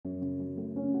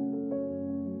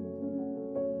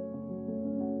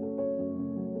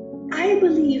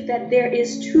believe that there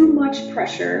is too much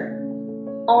pressure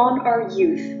on our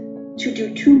youth to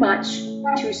do too much.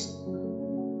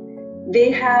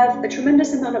 They have a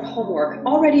tremendous amount of homework.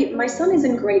 Already, my son is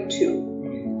in grade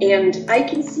 2, and I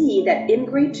can see that in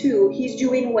grade 2, he's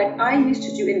doing what I used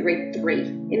to do in grade 3.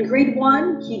 In grade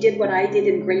 1, he did what I did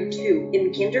in grade 2.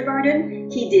 In kindergarten,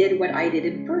 he did what I did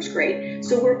in first grade.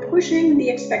 So we're pushing the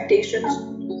expectations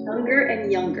younger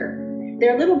and younger.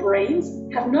 Their little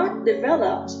brains have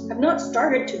not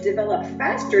started to develop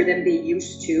faster than they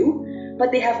used to,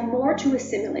 but they have more to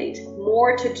assimilate,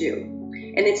 more to do.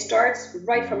 And it starts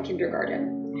right from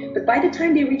kindergarten. But by the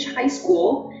time they reach high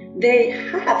school, they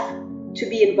have to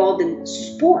be involved in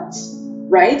sports,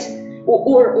 right?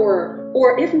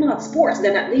 Or if not sports,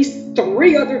 then at least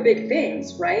 3 other big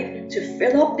things, right? To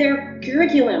fill up their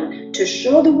curriculum, to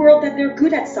show the world that they're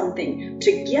good at something,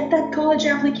 to get that college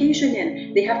application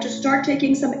in. They have to start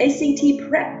taking some SAT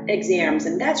prep exams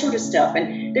and that sort of stuff.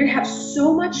 And they have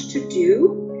so much to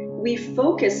do. We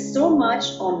focus so much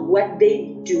on what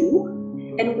they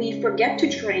do, and we forget to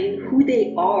train who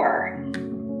they are.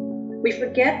 We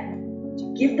forget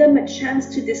to give them a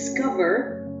chance to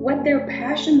discover what their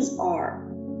passions are.